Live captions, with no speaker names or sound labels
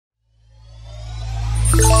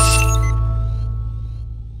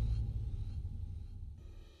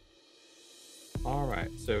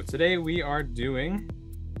So today we are doing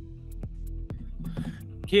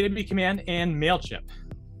KW Command and Mailchimp.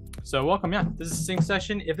 So welcome, yeah. This is a sync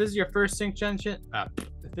session. If this is your first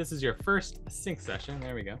sync session,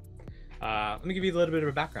 there we go. Let me give you a little bit of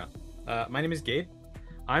a background. My name is Gabe.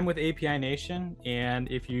 I'm with API Nation, and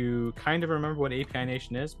if you kind of remember what API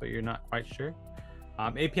Nation is, but you're not quite sure,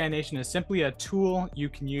 API Nation is simply a tool you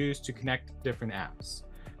can use to connect different apps,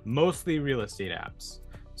 mostly real estate apps.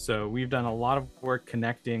 So we've done a lot of work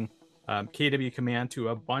connecting KW Command to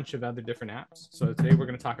a bunch of other different apps. So today we're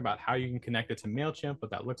going to talk about how you can connect it to Mailchimp, what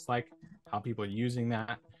that looks like, how people are using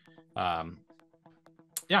that.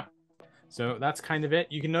 Yeah, so that's kind of it.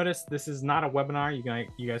 You can notice this is not a webinar.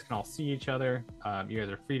 You guys can all see each other. You guys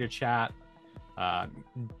are free to chat,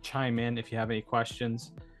 chime in if you have any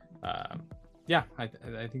questions. Yeah, I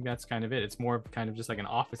think that's kind of it. It's more kind of just like an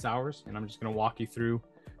office hours, and I'm just going to walk you through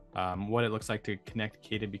what it looks like to connect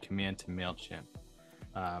KW Command to Mailchimp.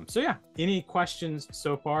 So yeah, any questions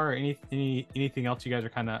so far, or anything else you guys are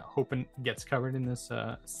kind of hoping gets covered in this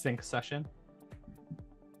sync session?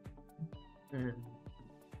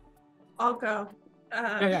 I'll go.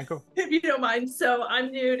 Yeah, go. If you don't mind. So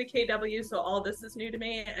I'm new to KW, so all this is new to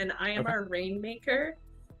me, and I am our rainmaker.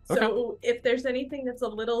 So if there's anything that's a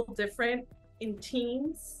little different in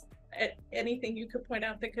Teams, anything you could point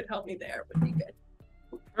out that could help me there would be good.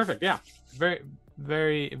 Perfect. Yeah, very,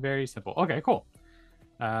 very, very simple. Okay, cool.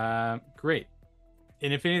 Great.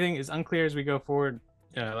 And if anything is unclear as we go forward,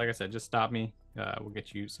 like I said, just stop me. We'll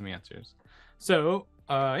get you some answers. So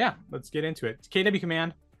yeah, let's get into it. It's KW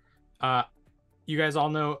Command. You guys all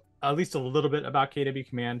know at least a little bit about KW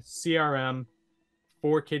Command, CRM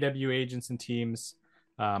for KW agents and teams.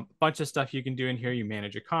 Bunch of stuff you can do in here. You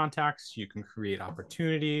manage your contacts, you can create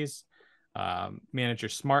opportunities, manage your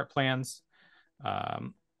smart plans.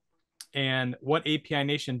 And what API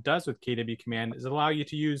Nation does with KW Command is allow you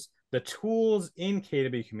to use the tools in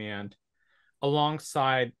KW Command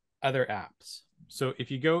alongside other apps. So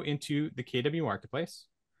if you go into the KW Marketplace,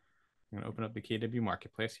 I'm going to open up the KW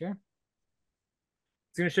Marketplace here.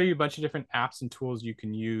 It's going to show you a bunch of different apps and tools you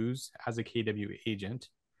can use as a KW agent,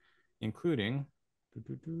 including,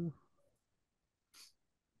 let's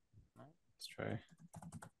try.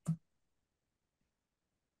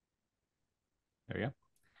 There we go.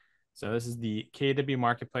 So this is the KW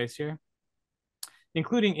Marketplace here,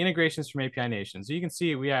 including integrations from API Nation. So you can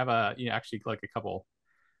see we have actually like a couple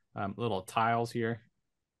little tiles here.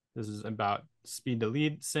 This is about speed to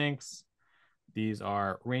lead syncs. These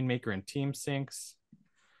are Rainmaker and Team syncs.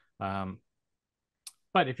 But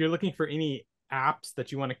if you're looking for any apps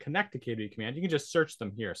that you want to connect to KW Command, you can just search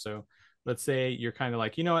them here. So let's say you're kind of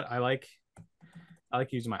like, you know what, I like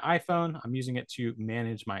using my iPhone. I'm using it to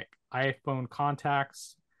manage my iPhone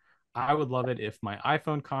contacts. I would love it if my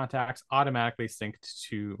iPhone contacts automatically synced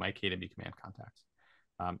to my KW Command contacts.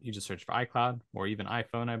 You just search for iCloud or even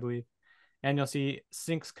iPhone, I believe, and you'll see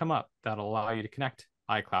syncs come up that'll allow you to connect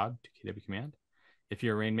iCloud to KW Command. If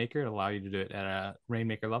you're a Rainmaker, it'll allow you to do it at a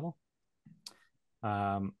Rainmaker level.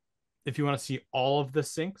 If you want to see all of the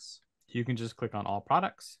syncs, you can just click on all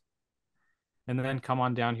products and then come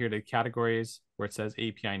on down here to categories where it says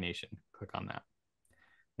API Nation. Click on that.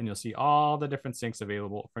 And you'll see all the different syncs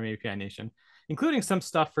available from API Nation, including some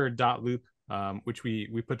stuff for .loop, which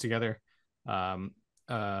we put together as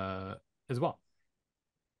well.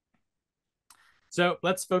 So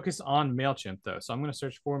let's focus on Mailchimp though. So I'm going to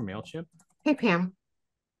search for Mailchimp. Hey, Pam.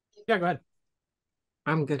 Yeah, go ahead.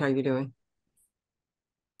 I'm good. How are you doing?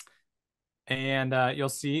 And you'll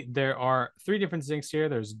see there are 3 different syncs here.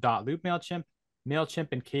 There's .loop Mailchimp, Mailchimp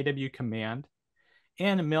and KW Command,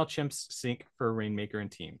 and Mailchimp's sync for Rainmaker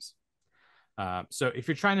and Teams. So if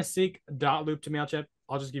you're trying to sync .loop to Mailchimp,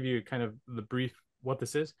 I'll just give you kind of the brief what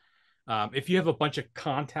this is. If you have a bunch of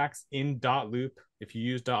contacts in .loop, if you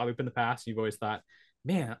used .loop in the past, you've always thought,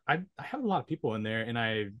 man, I have a lot of people in there, and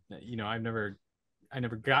I've never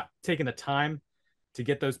got taken the time to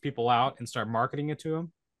get those people out and start marketing it to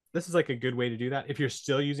them. This is like a good way to do that. If you're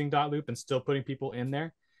still using .loop and still putting people in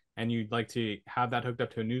there, and you'd like to have that hooked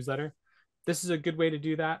up to a newsletter, this is a good way to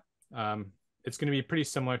do that. It's going to be pretty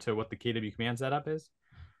similar to what the KW Command setup is.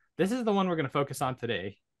 This is the one we're going to focus on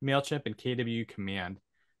today, Mailchimp and KW Command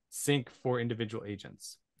sync for individual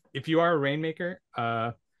agents. If you are a Rainmaker,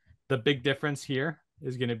 the big difference here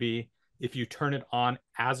is going to be if you turn it on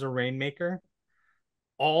as a Rainmaker,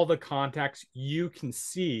 all the contacts you can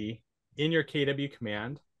see in your KW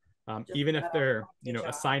Command, even if they're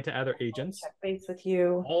assigned to other agents, base with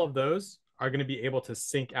you. all of those are going to be able to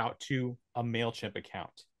sync out to a Mailchimp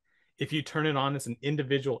account. If you turn it on as an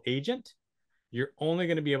individual agent, you're only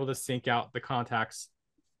going to be able to sync out the contacts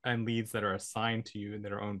and leads that are assigned to you and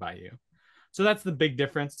that are owned by you. So that's the big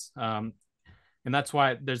difference. And that's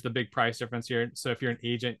why there's the big price difference here. So if you're an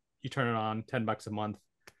agent, you turn it on $10 a month.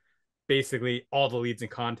 Basically, all the leads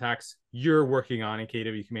and contacts you're working on in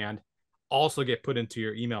KW Command also get put into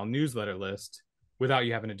your email newsletter list without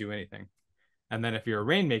you having to do anything. And then if you're a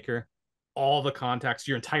Rainmaker, all the contacts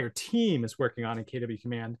your entire team is working on in KW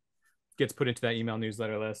Command gets put into that email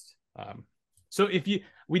newsletter list. So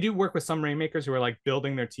we do work with some Rainmakers who are like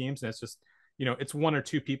building their teams, and it's just, it's one or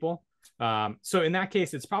two people. So in that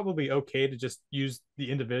case, it's probably okay to just use the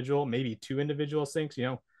individual, maybe 2 individual syncs,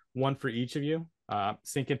 one for each of you,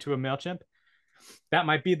 sync into a Mailchimp. That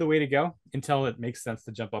might be the way to go until it makes sense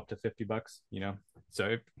to jump up to $50.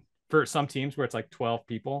 So for some teams where it's like 12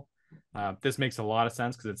 people, this makes a lot of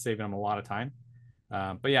sense because it's saving them a lot of time.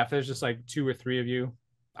 But yeah, if there's just like 2 or 3 of you,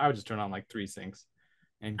 I would just turn on like 3 syncs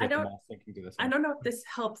and get them all syncing to this. I don't know if this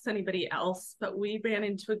helps anybody else, but we ran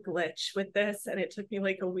into a glitch with this and it took me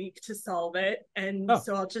like a week to solve it. And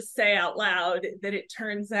so I'll just say out loud that it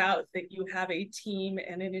turns out that you have a team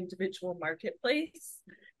and an individual marketplace.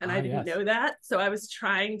 And I didn't know that. So I was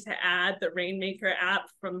trying to add the Rainmaker app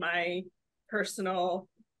from my personal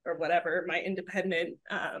or whatever, my independent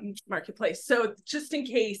marketplace. So just in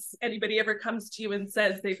case anybody ever comes to you and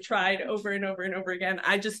says they've tried over and over and over again,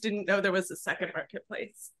 I just didn't know there was a second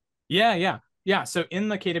marketplace. Yeah. So in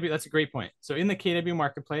the KW, that's a great point. So in the KW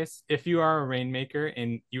marketplace, if you are a Rainmaker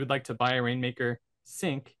and you would like to buy a Rainmaker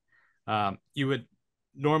sync, you would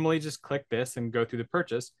normally just click this and go through the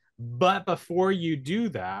purchase. But before you do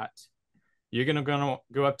that, you're going to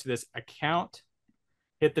go up to this account,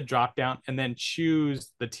 hit the drop down, and then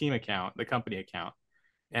choose the team account, the company account,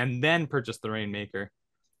 and then purchase the Rainmaker.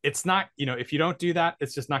 It's not, if you don't do that,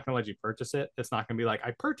 it's just not going to let you purchase it. It's not going to be like,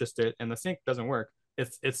 I purchased it and the sync doesn't work.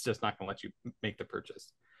 It's just not going to let you make the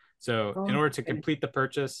purchase. So in order to complete the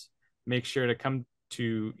purchase, make sure to come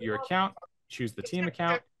to your account, choose the team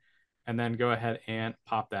account, and then go ahead and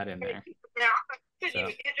pop that in there. So,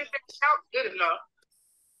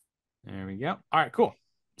 there we go. All right, cool.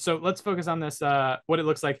 So let's focus on this, what it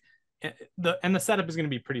looks like. The setup is going to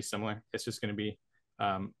be pretty similar. It's just going to be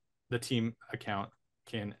the team account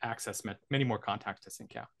can access many more contacts to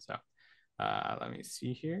sync out. So let me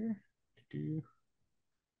see here.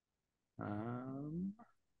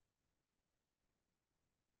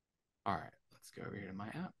 All right, let's go over here to my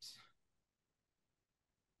apps.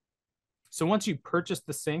 So once you purchase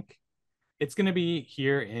the sync, it's going to be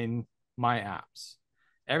here in my apps.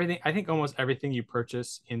 Everything, I think almost everything you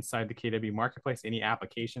purchase inside the KW marketplace, any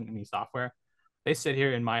application, any software, they sit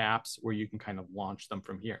here in my apps where you can kind of launch them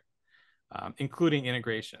from here, including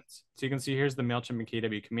integrations. So you can see here's the Mailchimp and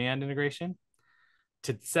KW command integration.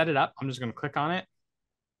 To set it up, I'm just going to click on it.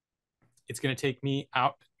 It's going to take me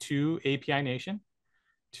out to API Nation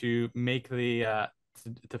to make the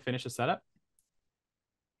to finish the setup.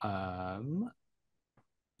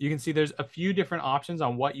 You can see there's a few different options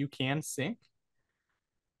on what you can sync.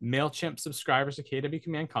 Mailchimp subscribers to KW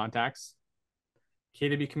Command contacts,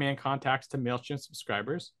 KW Command contacts to Mailchimp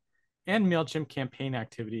subscribers, and Mailchimp campaign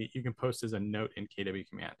activity you can post as a note in KW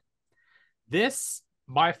Command. This,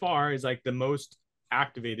 by far, is like the most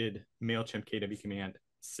activated Mailchimp KW Command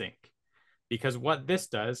sync. Because what this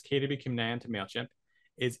does, KW Command to Mailchimp,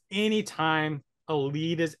 is anytime a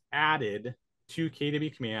lead is added to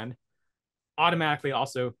KW Command, automatically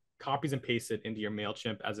also copies and pastes it into your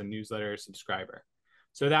Mailchimp as a newsletter subscriber.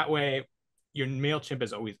 So that way, your Mailchimp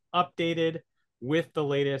is always updated with the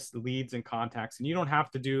latest leads and contacts, and you don't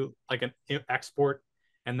have to do like an export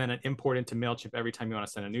and then an import into Mailchimp every time you want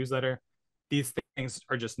to send a newsletter. These things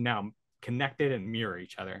are just now connected and mirror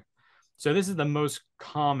each other. So this is the most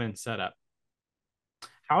common setup.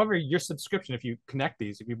 However, your subscription, if you connect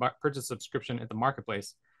these, if you purchase a subscription at the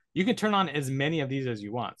marketplace, you can turn on as many of these as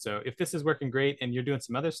you want. So if this is working great and you're doing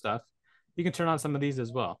some other stuff, you can turn on some of these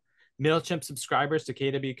as well. Mailchimp subscribers to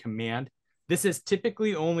KW Command. This is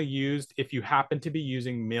typically only used if you happen to be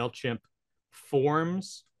using Mailchimp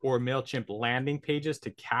forms or Mailchimp landing pages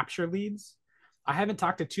to capture leads. I haven't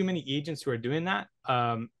talked to too many agents who are doing that.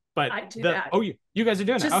 But I do that. Oh, you guys are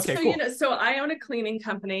doing that. Okay, so cool. You know, so I own a cleaning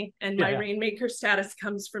company, and my Rainmaker status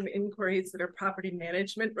comes from inquiries that are property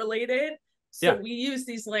management related. So we use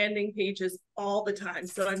these landing pages all the time.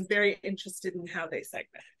 So I'm very interested in how they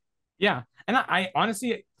segment. Yeah. And I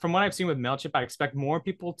honestly, from what I've seen with Mailchimp, I expect more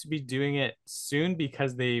people to be doing it soon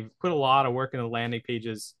because they've put a lot of work in the landing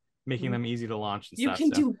pages, making them easy to launch and stuff. You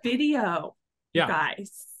can do video,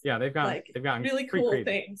 guys. Yeah, they've gotten really cool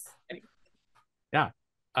things. Anyway. Yeah.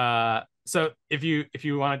 So if you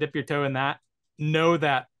want to dip your toe in that, know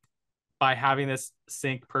that by having this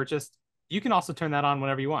sync purchased, you can also turn that on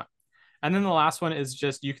whenever you want. And then the last one is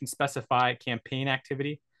just you can specify campaign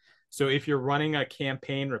activity. So if you're running a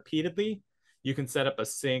campaign repeatedly, you can set up a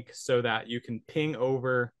sync so that you can ping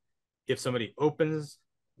over if somebody opens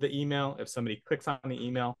the email, if somebody clicks on the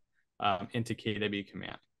email into KW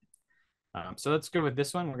command. So let's go with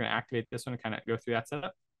this one. We're going to activate this one and kind of go through that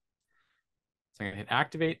setup. So I'm going to hit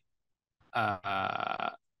activate.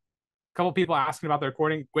 A couple people asking about the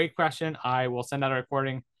recording. Great question. I will send out a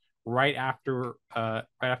recording right after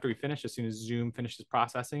we finish. As soon as Zoom finishes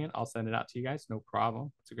processing it, I'll send it out to you guys. No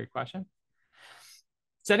problem. It's a great question.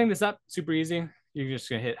 Setting this up, super easy. You're just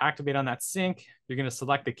going to hit activate on that sync. You're going to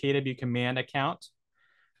select the KW command account.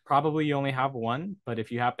 Probably you only have one, but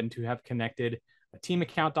if you happen to have connected a team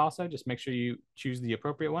account also, just make sure you choose the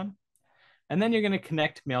appropriate one. And then you're going to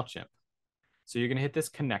connect Mailchimp. So you're going to hit this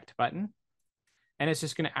connect button, and it's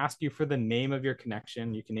just going to ask you for the name of your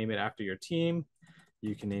connection. You can name it after your team.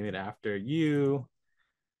 You can name it after you.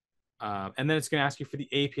 And then it's going to ask you for the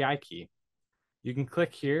API key. You can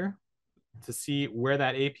click here to see where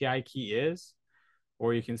that API key is,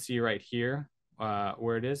 or you can see right here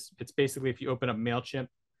where it is. It's basically if you open up Mailchimp,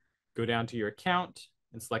 go down to your account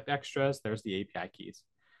and select extras, there's the API keys.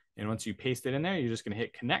 And once you paste it in there, you're just going to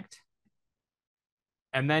hit connect.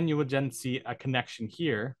 And then you will then see a connection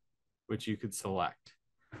here, which you could select.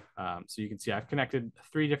 So you can see I've connected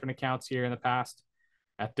 3 different accounts here in the past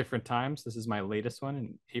at different times. This is my latest one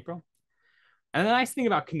in April. And the nice thing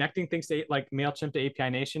about connecting things to like Mailchimp to API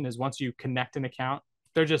Nation is once you connect an account,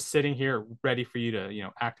 they're just sitting here ready for you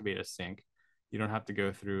to, activate a sync. You don't have to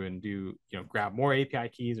go through and do, grab more API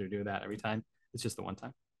keys or do that every time. It's just the one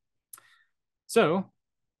time. So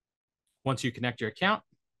once you connect your account,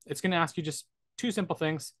 it's going to ask you just 2 simple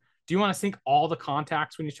things. Do you want to sync all the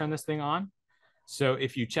contacts when you turn this thing on? So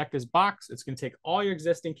if you check this box, it's going to take all your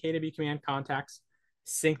existing KW command contacts,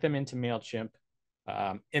 sync them into Mailchimp,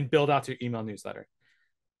 and build out your email newsletter.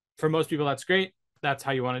 For most people, that's great. That's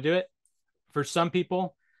how you want to do it. For some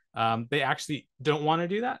people, they actually don't want to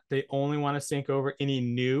do that. They only want to sync over any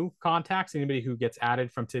new contacts, anybody who gets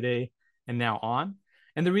added from today and now on.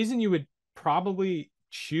 And the reason you would probably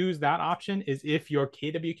choose that option is if your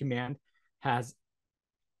KW command has,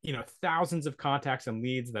 thousands of contacts and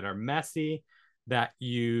leads that are messy, that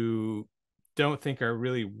you don't think are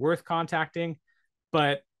really worth contacting,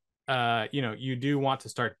 but you do want to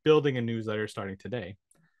start building a newsletter starting today.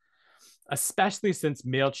 Especially since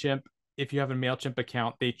Mailchimp, if you have a Mailchimp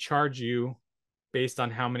account, they charge you based on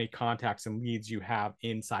how many contacts and leads you have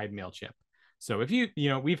inside Mailchimp. So if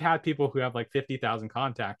we've had people who have like 50,000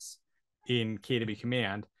 contacts in KW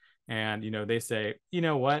command, and they say, you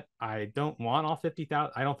know what, I don't want all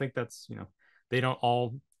 50,000. I don't think that's, they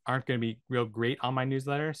aren't going to be real great on my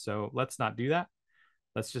newsletter. So let's not do that.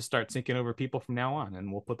 Let's just start syncing over people from now on,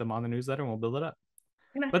 and we'll put them on the newsletter and we'll build it up.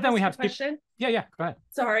 But then we have a question. Yeah, go ahead.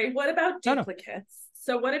 Sorry, what about duplicates? No.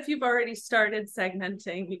 So what if you've already started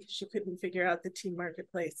segmenting because you couldn't figure out the team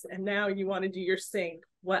marketplace, and now you want to do your sync?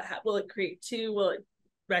 What will it create 2? Will it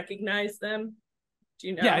recognize them? Do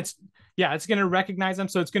you know? Yeah, it's going to recognize them.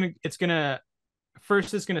 So it's going to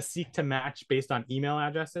first it's going to seek to match based on email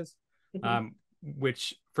addresses,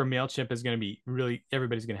 which for Mailchimp is going to be really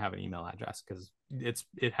everybody's going to have an email address because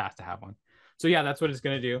it has to have one. So yeah, that's what it's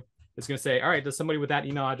going to do. It's going to say, all right, does somebody with that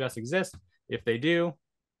email address exist? If they do,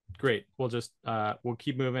 great. We'll just we'll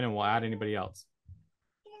keep moving and we'll add anybody else.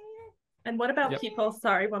 And what about people?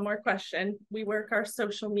 Sorry, one more question. We work our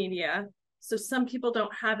social media. So some people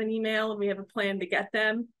don't have an email and we have a plan to get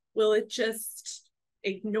them. Will it just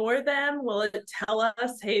ignore them? Will it tell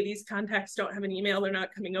us, hey, these contacts don't have an email, they're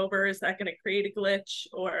not coming over? Is that going to create a glitch,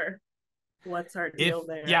 or what's our deal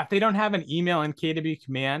there? Yeah, if they don't have an email in KW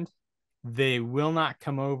command, they will not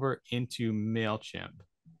come over into Mailchimp.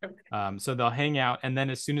 Okay. So they'll hang out, and then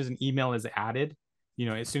as soon as an email is added,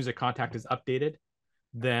 as soon as a contact is updated,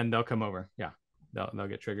 then they'll come over. Yeah, they'll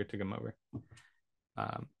get triggered to come over.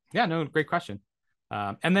 Yeah, no, great question.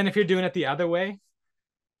 And then if you're doing it the other way,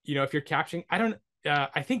 if you're capturing,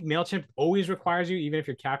 I think Mailchimp always requires you, even if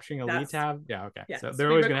you're capturing a lead tab. Yeah, okay. Yes, so they're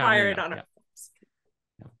always going to have it on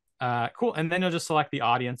our cool. And then you'll just select the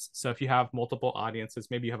audience. So if you have multiple audiences,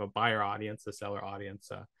 maybe you have a buyer audience, a seller audience,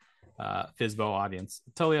 FSBO audience,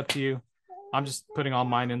 totally up to you. I'm just putting all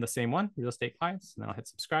mine in the same one, real estate clients, and then I'll hit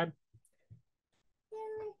subscribe.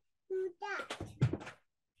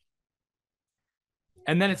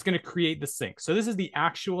 And then it's going to create the sync. So this is the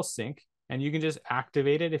actual sync, and you can just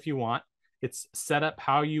activate it if you want. It's set up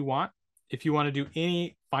how you want. If you want to do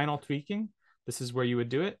any final tweaking, this is where you would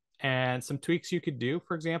do it. And some tweaks you could do,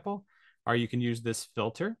 for example, are you can use this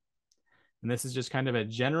filter. And this is just kind of a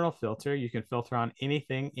general filter. You can filter on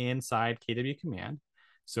anything inside KW command.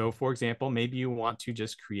 So for example, maybe you want to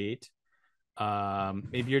just create,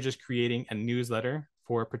 maybe you're just creating a newsletter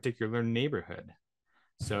for a particular neighborhood.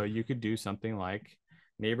 So you could do something like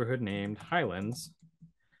neighborhood named Highlands,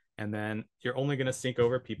 and then you're only going to sync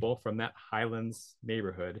over people from that Highlands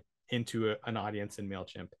neighborhood into an audience in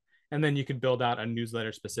Mailchimp. And then you could build out a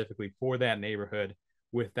newsletter specifically for that neighborhood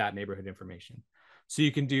with that neighborhood information. So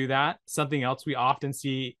you can do that. Something else we often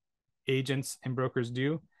see agents and brokers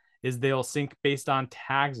do is they'll sync based on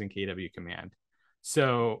tags in KW command.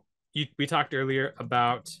 So we talked earlier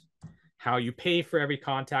about how you pay for every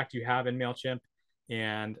contact you have in Mailchimp.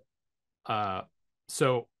 And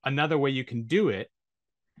so another way you can do it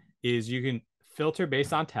is you can filter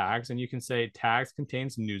based on tags, and you can say tags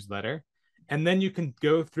contains newsletter. And then you can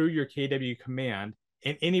go through your KW command,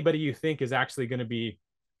 and anybody you think is actually going to be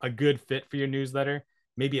a good fit for your newsletter.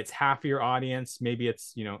 Maybe it's half of your audience. Maybe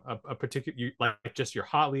it's, a particular, like just your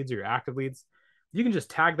hot leads or your active leads. You can just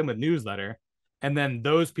tag them with newsletter, and then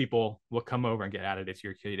those people will come over and get added to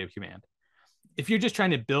your KW command. If you're just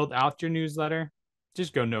trying to build out your newsletter,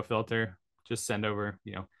 just go no filter, just send over,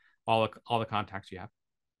 all the contacts you have.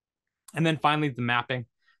 And then finally, the mapping.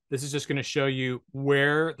 This is just going to show you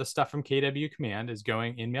where the stuff from KW command is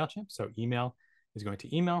going in Mailchimp. So email is going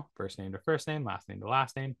to email, first name to first name, last name to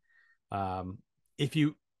last name.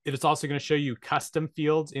 It's also going to show you custom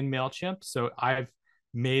fields in Mailchimp. So I've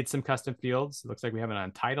made some custom fields. It looks like we have an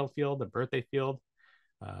untitled field, a birthday field,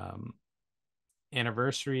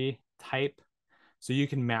 anniversary type. So you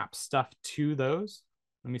can map stuff to those.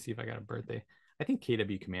 Let me see if I got a birthday. I think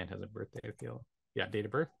KW command has a birthday field. Yeah, date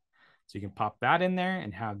of birth. So you can pop that in there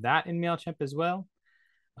and have that in Mailchimp as well.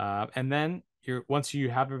 And then once you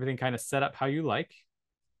have everything kind of set up how you like,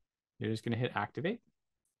 you're just going to hit activate.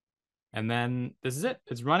 And then this is it.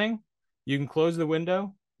 It's running. You can close the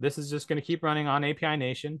window. This is just going to keep running on API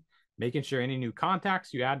Nation, making sure any new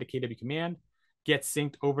contacts you add to KW command get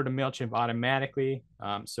synced over to Mailchimp automatically.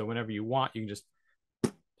 So whenever you want, you can just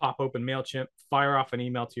pop open Mailchimp, fire off an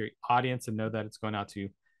email to your audience, and know that it's going out to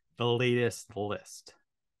the latest list.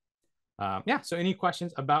 So any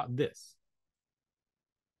questions about this?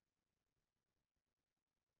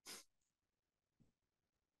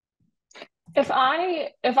 If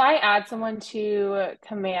I add someone to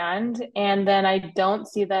command and then I don't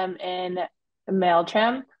see them in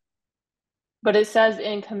Mailchimp, but it says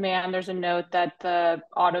in command there's a note that the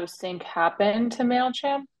auto sync happened to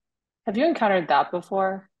Mailchimp. Have you encountered that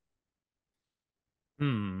before?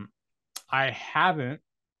 I haven't.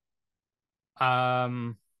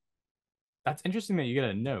 That's interesting that you get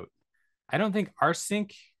a note. I don't think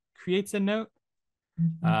rsync creates a note.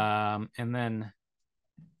 And then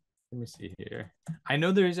let me see here. I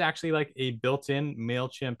know there is actually like a built-in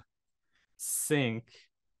Mailchimp sync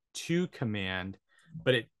to command,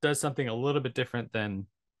 but it does something a little bit different than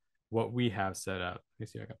what we have set up. Let me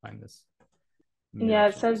see if I can find this. Yeah,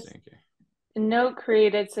 it says note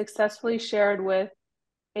created, successfully shared with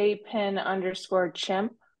apin_chimp.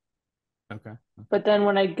 Okay. But then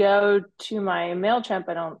when I go to my Mailchimp,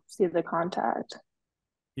 I don't see the contact.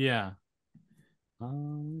 Yeah. Let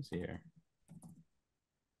me see here.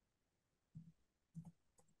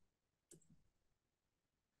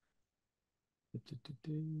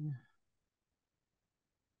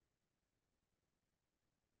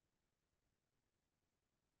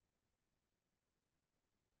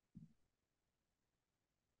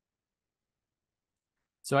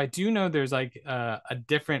 So I do know there's like a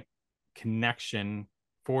different connection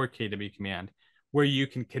for KW command where you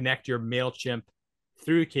can connect your Mailchimp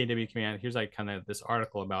through KW command. Here's like kind of this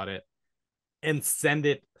article about it, and send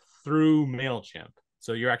it through Mailchimp.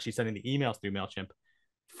 So you're actually sending the emails through Mailchimp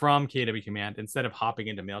from KW command instead of hopping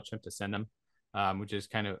into Mailchimp to send them, which is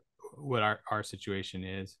kind of what our situation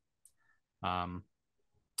is.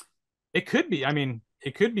 It could be,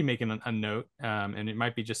 it could be making a note, and it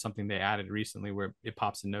might be just something they added recently where it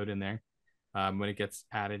pops a note in there when it gets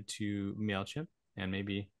added to Mailchimp, and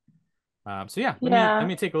maybe. Let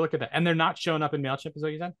me take a look at that. And they're not showing up in Mailchimp, is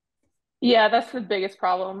what you said? Yeah, that's the biggest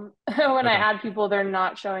problem. When I add people, they're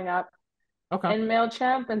not showing up in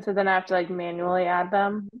Mailchimp, and so then I have to like manually add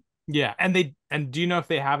them. Yeah, and do you know if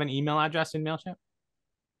they have an email address in Mailchimp?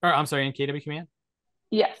 Or I'm sorry, in KW command?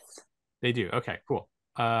 Yes. They do. Okay, cool.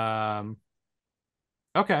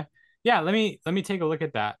 Okay. Yeah, let me take a look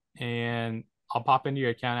at that, and I'll pop into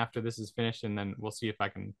your account after this is finished, and then we'll see if I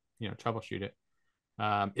can, troubleshoot it.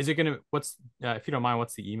 Is it gonna if you don't mind,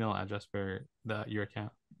 what's the email address for your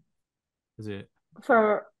account? Is it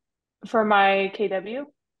for my KW?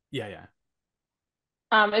 Yeah.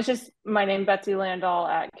 It's just my name, Betsy Landall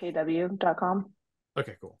at kw.com.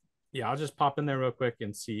 Okay, cool. Yeah, I'll just pop in there real quick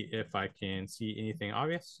and see if I can see anything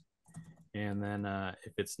obvious. And then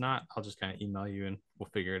if it's not, I'll just kind of email you and we'll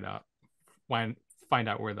figure it out. Find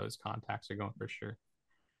out where those contacts are going for sure.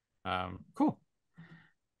 Cool.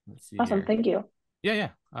 Let's see Awesome. here. Thank you. Yeah.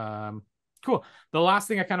 Cool. The last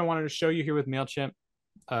thing I kind of wanted to show you here with Mailchimp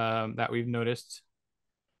that we've noticed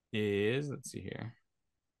is, let's see here.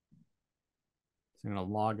 So I'm going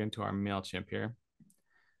to log into our Mailchimp here.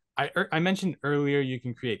 I mentioned earlier you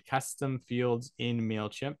can create custom fields in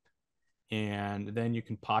Mailchimp, and then you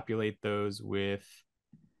can populate those with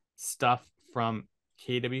stuff from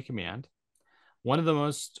KW Command. One of the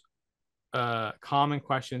most common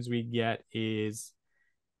questions we get is,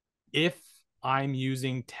 if I'm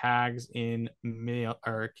using tags in Mail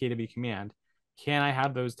or KW Command, can I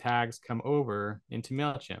have those tags come over into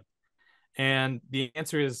Mailchimp? And the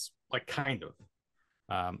answer is like kind of.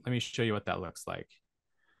 Let me show you what that looks like.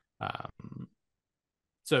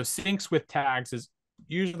 So syncs with tags is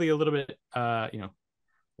usually a little bit, a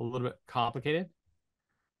little bit complicated.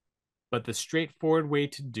 But the straightforward way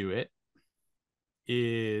to do it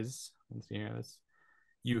is, let's see here,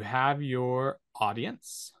 you have your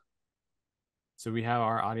audience. So we have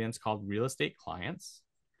our audience called real estate clients.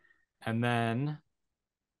 And then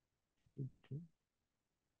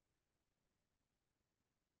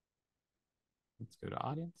let's go to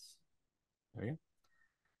audience. There we go.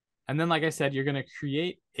 And then, like I said, you're going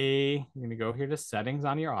to go here to settings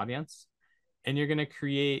on your audience, and you're going to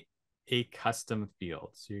create a custom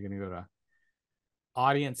field. So you're going to go to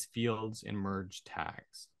audience fields and merge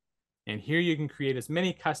tags. And here you can create as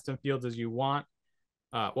many custom fields as you want.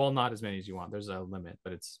 Well, not as many as you want. There's a limit,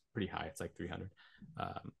 but it's pretty high. It's like 300.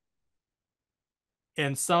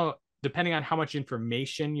 And so depending on how much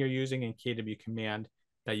information you're using in KW Command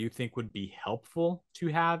that you think would be helpful to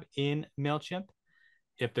have in Mailchimp,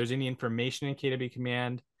 if there's any information in KW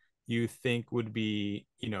Command you think would be,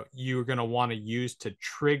 you're going to want to use to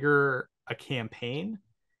trigger a campaign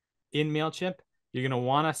in Mailchimp, you're going to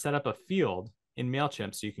want to set up a field in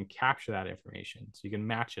Mailchimp so you can capture that information, so you can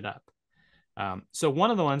match it up. So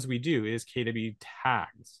one of the ones we do is KW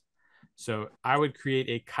tags. So I would create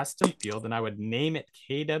a custom field and I would name it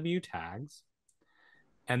KW tags.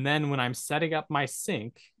 And then when I'm setting up my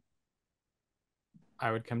sync,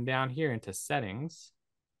 I would come down here into settings,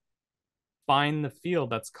 find the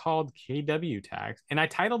field that's called KW tags. And I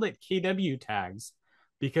titled it KW tags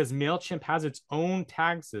because Mailchimp has its own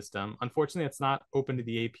tag system. Unfortunately, it's not open to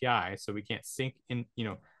the API, so we can't sync in,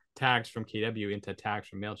 tags from KW into tags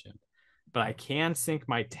from Mailchimp. But I can sync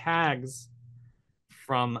my tags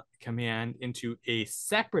from command into a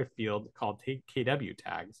separate field called KW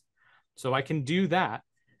tags. So I can do that.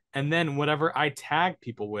 And then whatever I tag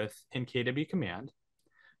people with in KW command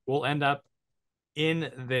will end up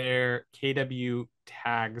in their KW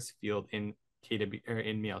tags field in KW or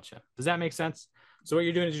in Mailchimp. Does that make sense? So what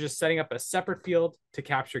you're doing is you're just setting up a separate field to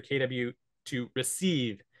capture KW to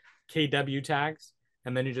receive KW tags,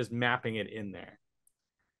 and then you're just mapping it in there.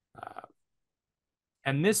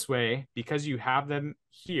 And this way, because you have them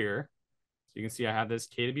here, so you can see I have this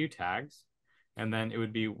KW tags, and then it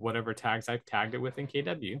would be whatever tags I've tagged it with in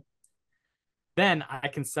KW. Then I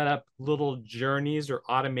can set up little journeys or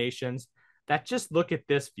automations that just look at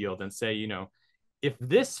this field and say, if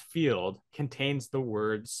this field contains the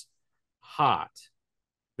words hot,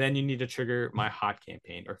 then you need to trigger my hot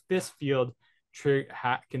campaign. Or if this field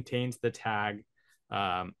contains the tag,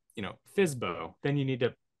 FISBO, then you need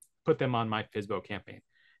to put them on my FISBO campaign.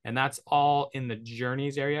 And that's all in the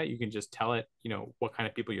journeys area. You can just tell it, what kind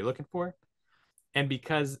of people you're looking for. And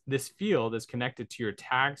because this field is connected to your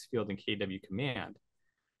tags field in KW command,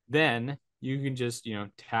 then you can just,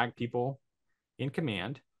 tag people in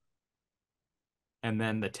command. And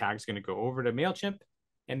then the tag's going to go over to Mailchimp,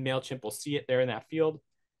 and Mailchimp will see it there in that field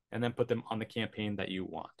and then put them on the campaign that you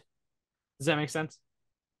want. Does that make sense?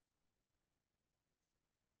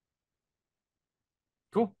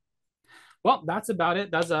 Cool. Well, that's about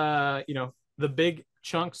it. That's the big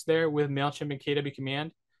chunks there with Mailchimp and KW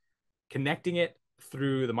command. Connecting it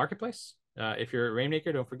through the marketplace. If you're a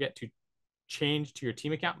Rainmaker, don't forget to change to your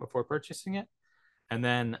team account before purchasing it. And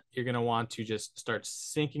then you're going to want to just start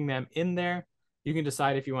syncing them in there. You can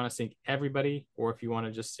decide if you want to sync everybody, or if you want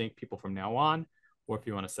to just sync people from now on, or if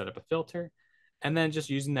you want to set up a filter. And then just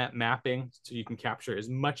using that mapping so you can capture as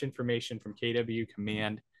much information from KW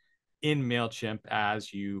command in Mailchimp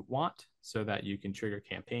as you want, so that you can trigger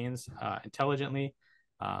campaigns intelligently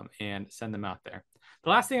and send them out there. The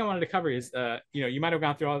last thing I wanted to cover is, you might have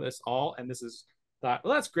gone through all this and this is thought,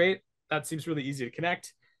 well, that's great. That seems really easy to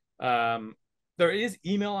connect. There is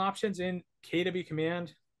email options in KW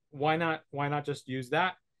Command. Why not just use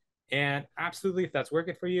that? And absolutely, if that's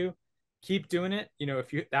working for you, keep doing it. If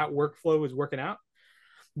that workflow is working out,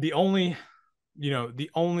 the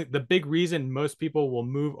big reason most people will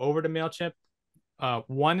move over to Mailchimp,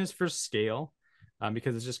 one is for scale,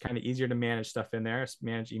 because it's just kind of easier to manage stuff in there,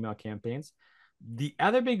 manage email campaigns. The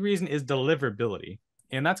other big reason is deliverability,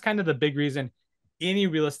 and that's kind of the big reason any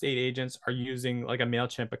real estate agents are using like a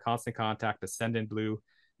Mailchimp, a Constant Contact, a Sendinblue,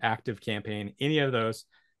 Active Campaign, any of those,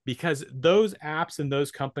 because those apps and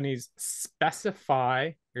those companies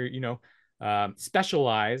specify or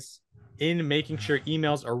specialize in making sure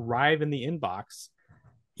emails arrive in the inbox.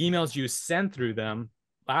 Emails you send through them,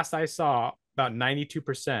 last I saw, about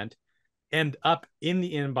 92% end up in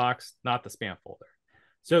the inbox, not the spam folder.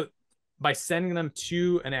 So by sending them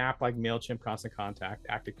to an app like Mailchimp, Constant Contact,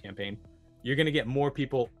 Active Campaign, you're going to get more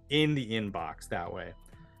people in the inbox that way.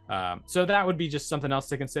 So that would be just something else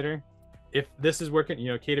to consider. If this is working,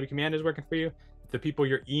 KW Command is working for you, the people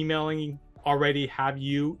you're emailing already have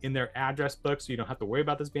you in their address book, so you don't have to worry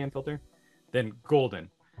about this spam filter, then golden.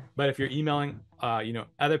 But if you're emailing,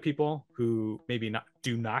 other people who maybe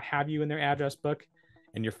do not have you in their address book,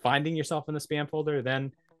 and you're finding yourself in the spam folder,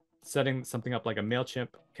 then setting something up like a Mailchimp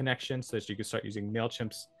connection so that you can start using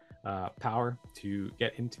Mailchimp's power to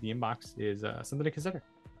get into the inbox is something to consider.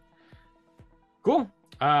 Cool.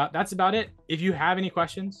 That's about it. If you have any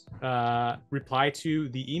questions, reply to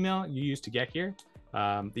the email you used to get here.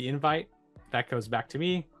 The invite that goes back to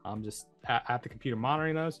me. I'm just at the computer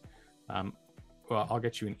monitoring those. Well, I'll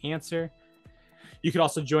get you an answer. You could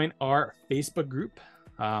also join our Facebook group.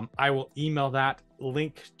 I will email that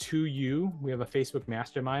link to you. We have a Facebook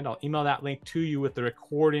mastermind. I'll email that link to you with the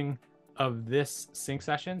recording of this sync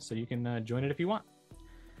session, so you can join it if you want.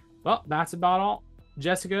 Well, that's about all.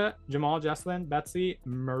 Jessica, Jamal, Jesselyn, Betsy,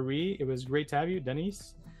 Marie, it was great to have you.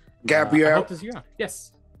 Denise, Gabrielle, I hope to see you on.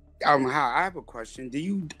 Yes. Hi, I have a question. Do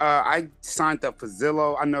you? I signed up for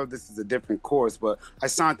Zillow. I know this is a different course, but I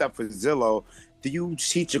signed up for Zillow. Do you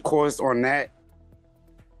teach a course on that?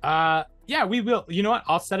 Yeah, we will. You know what?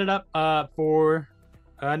 I'll set it up for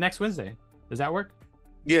next Wednesday. Does that work?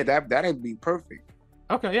 Yeah, that'd be perfect.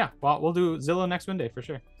 Okay, yeah. Well, we'll do Zillow next Wednesday for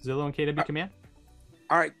sure. Zillow and KW Command.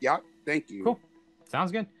 All right, yeah. Thank you. Cool.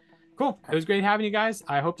 Sounds good. Cool. It was great having you guys.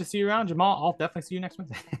 I hope to see you around. Jamal, I'll definitely see you next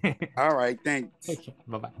Wednesday. All right, thanks. Okay,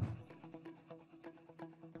 bye-bye.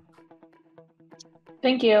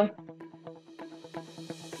 Thank you.